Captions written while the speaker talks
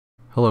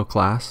Hello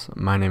class,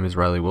 my name is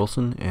Riley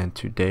Wilson, and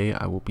today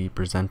I will be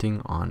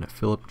presenting on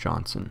Philip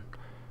Johnson,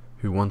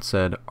 who once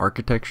said,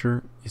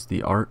 "Architecture is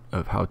the art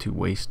of how to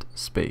waste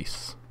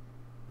space."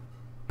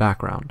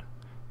 Background: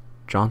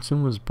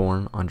 Johnson was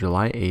born on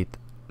July 8,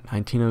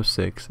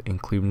 1906 in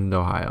Cleveland,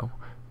 Ohio,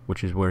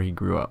 which is where he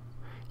grew up.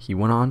 He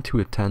went on to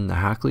attend the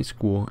Hackley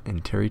School in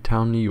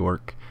Tarrytown, New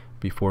York,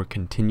 before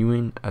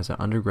continuing as an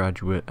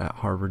undergraduate at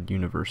Harvard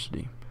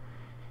University.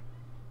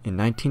 In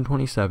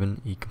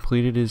 1927, he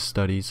completed his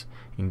studies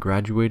and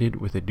graduated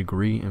with a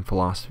degree in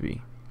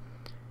philosophy.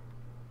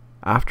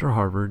 After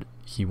Harvard,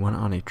 he went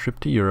on a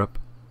trip to Europe,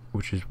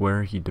 which is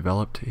where he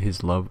developed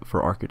his love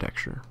for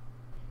architecture.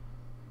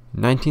 In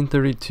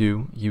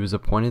 1932, he was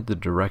appointed the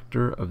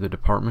director of the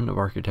Department of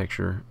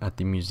Architecture at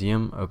the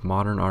Museum of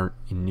Modern Art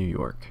in New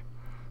York.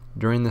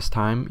 During this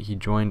time, he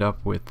joined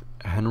up with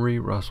Henry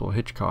Russell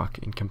Hitchcock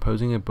in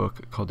composing a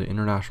book called The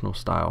International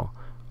Style: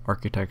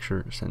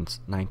 Architecture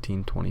since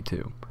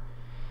 1922.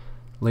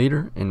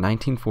 Later, in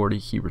 1940,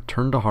 he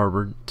returned to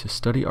Harvard to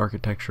study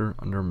architecture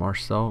under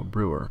Marcel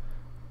Breuer.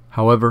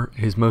 However,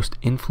 his most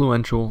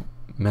influential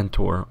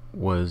mentor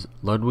was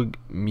Ludwig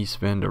Mies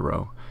van der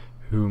Rohe,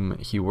 whom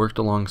he worked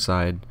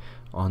alongside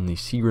on the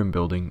Seagram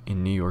Building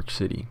in New York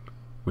City,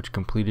 which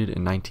completed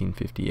in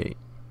 1958.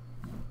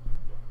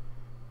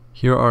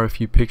 Here are a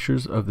few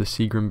pictures of the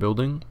Seagram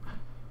Building.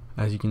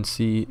 As you can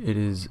see, it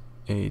is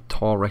a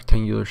tall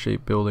rectangular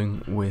shaped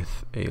building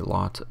with a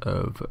lot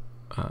of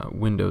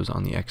windows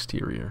on the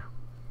exterior.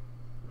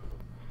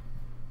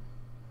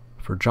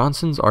 For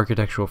Johnson's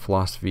architectural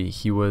philosophy,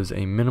 he was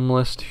a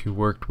minimalist who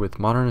worked with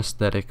modern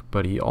aesthetic,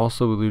 but he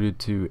also alluded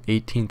to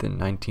 18th and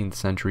 19th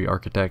century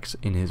architects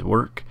in his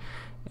work,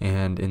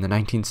 and in the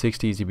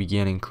 1960s he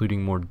began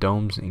including more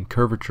domes and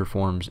curvature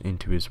forms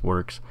into his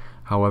works.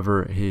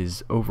 However,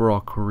 his overall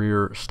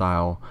career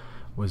style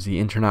was the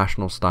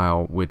international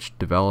style, which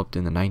developed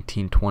in the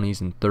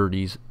 1920s and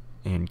 30s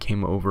and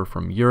came over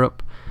from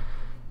Europe,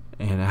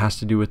 and it has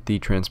to do with the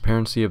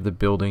transparency of the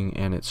building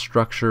and its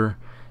structure,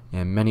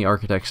 and many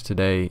architects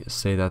today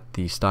say that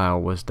the style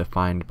was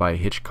defined by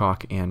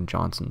Hitchcock and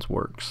Johnson's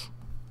works.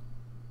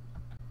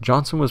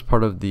 Johnson was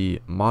part of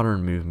the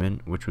modern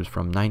movement, which was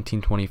from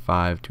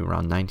 1925 to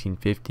around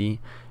 1950,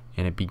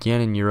 and it began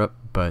in Europe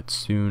but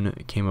soon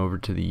came over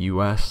to the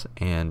US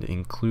and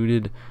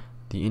included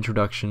the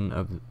introduction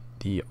of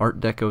the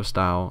Art Deco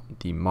style,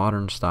 the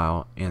modern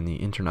style, and the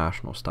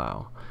international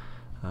style.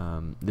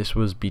 This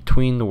was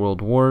between the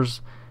world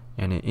wars,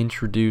 and it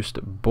introduced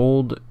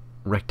bold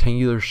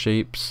rectangular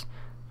shapes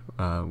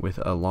with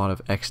a lot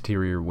of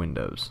exterior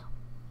windows.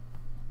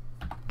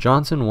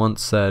 Johnson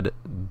once said,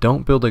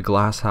 "Don't build a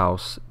glass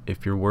house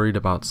if you're worried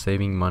about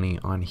saving money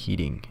on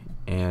heating,"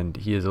 and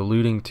he is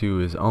alluding to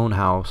his own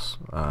house,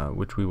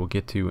 which we will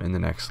get to in the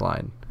next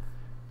slide.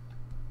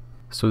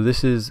 So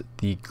this is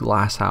the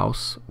Glass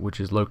House, which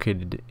is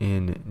located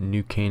in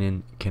New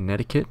Canaan,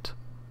 Connecticut.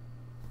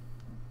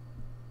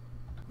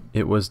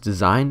 It was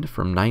designed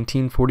from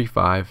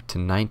 1945 to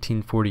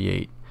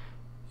 1948,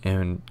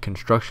 and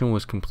construction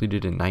was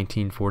completed in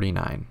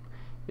 1949.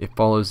 It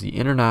follows the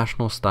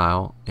international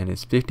style and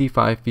is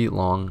 55 feet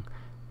long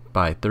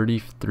by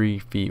 33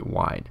 feet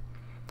wide.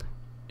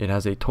 It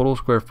has a total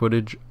square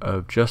footage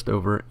of just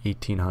over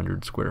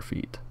 1,800 square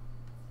feet.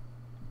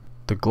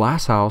 The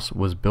Glass House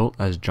was built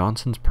as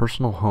Johnson's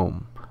personal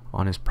home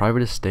on his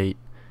private estate,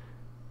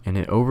 and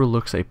it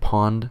overlooks a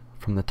pond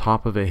from the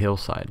top of a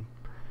hillside.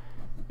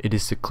 It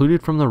is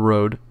secluded from the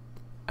road,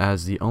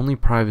 as the only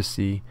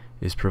privacy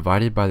is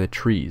provided by the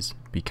trees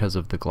because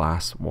of the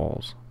glass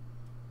walls.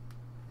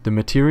 The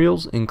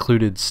materials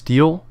included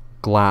steel,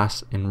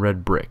 glass, and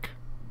red brick,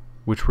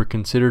 which were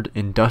considered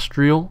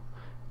industrial,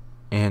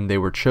 and they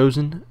were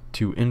chosen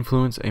to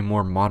influence a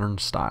more modern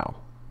style.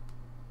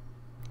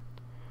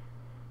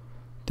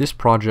 This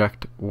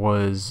project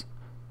was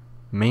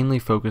mainly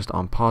focused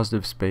on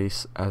positive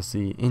space, as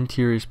the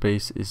interior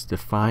space is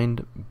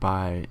defined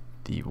by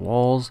the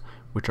walls,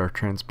 which are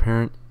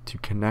transparent to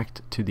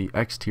connect to the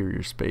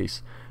exterior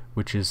space,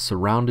 which is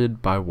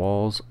surrounded by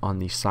walls on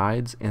the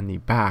sides and the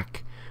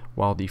back,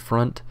 while the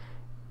front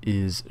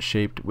is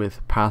shaped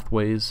with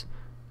pathways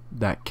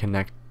that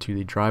connect to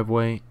the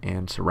driveway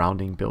and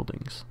surrounding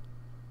buildings.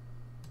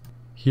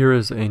 Here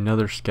is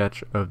another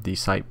sketch of the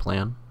site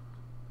plan.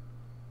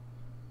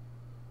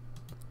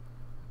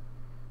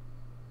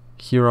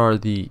 Here are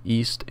the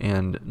east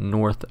and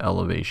north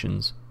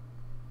elevations.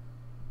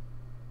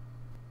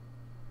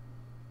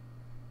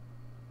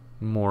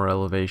 More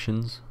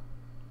elevations.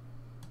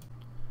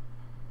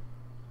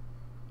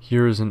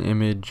 Here is an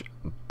image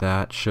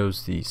that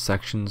shows the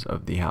sections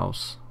of the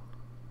house.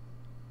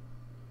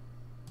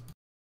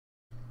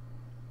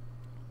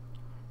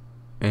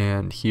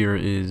 And here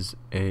is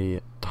a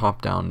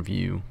top-down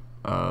view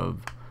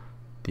of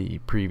the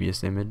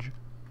previous image.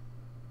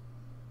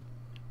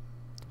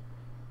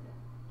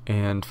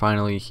 And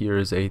finally, here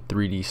is a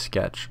 3D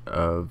sketch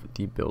of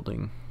the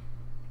building.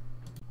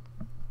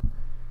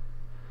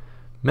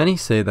 Many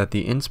say that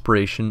the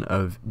inspiration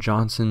of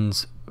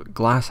Johnson's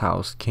Glass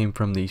House came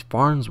from the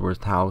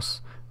Farnsworth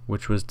House,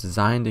 which was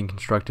designed and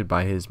constructed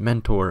by his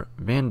mentor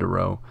Van der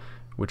Rohe,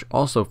 which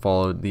also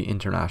followed the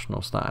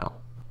international style.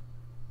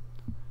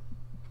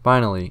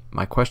 Finally,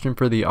 my question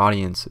for the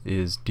audience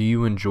is, do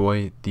you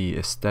enjoy the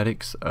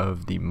aesthetics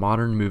of the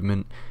modern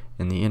movement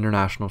and the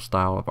international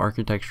style of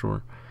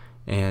architecture?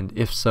 And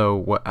if so,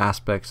 what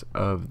aspects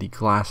of the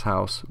glass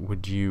house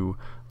would you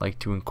like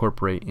to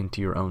incorporate into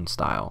your own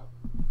style?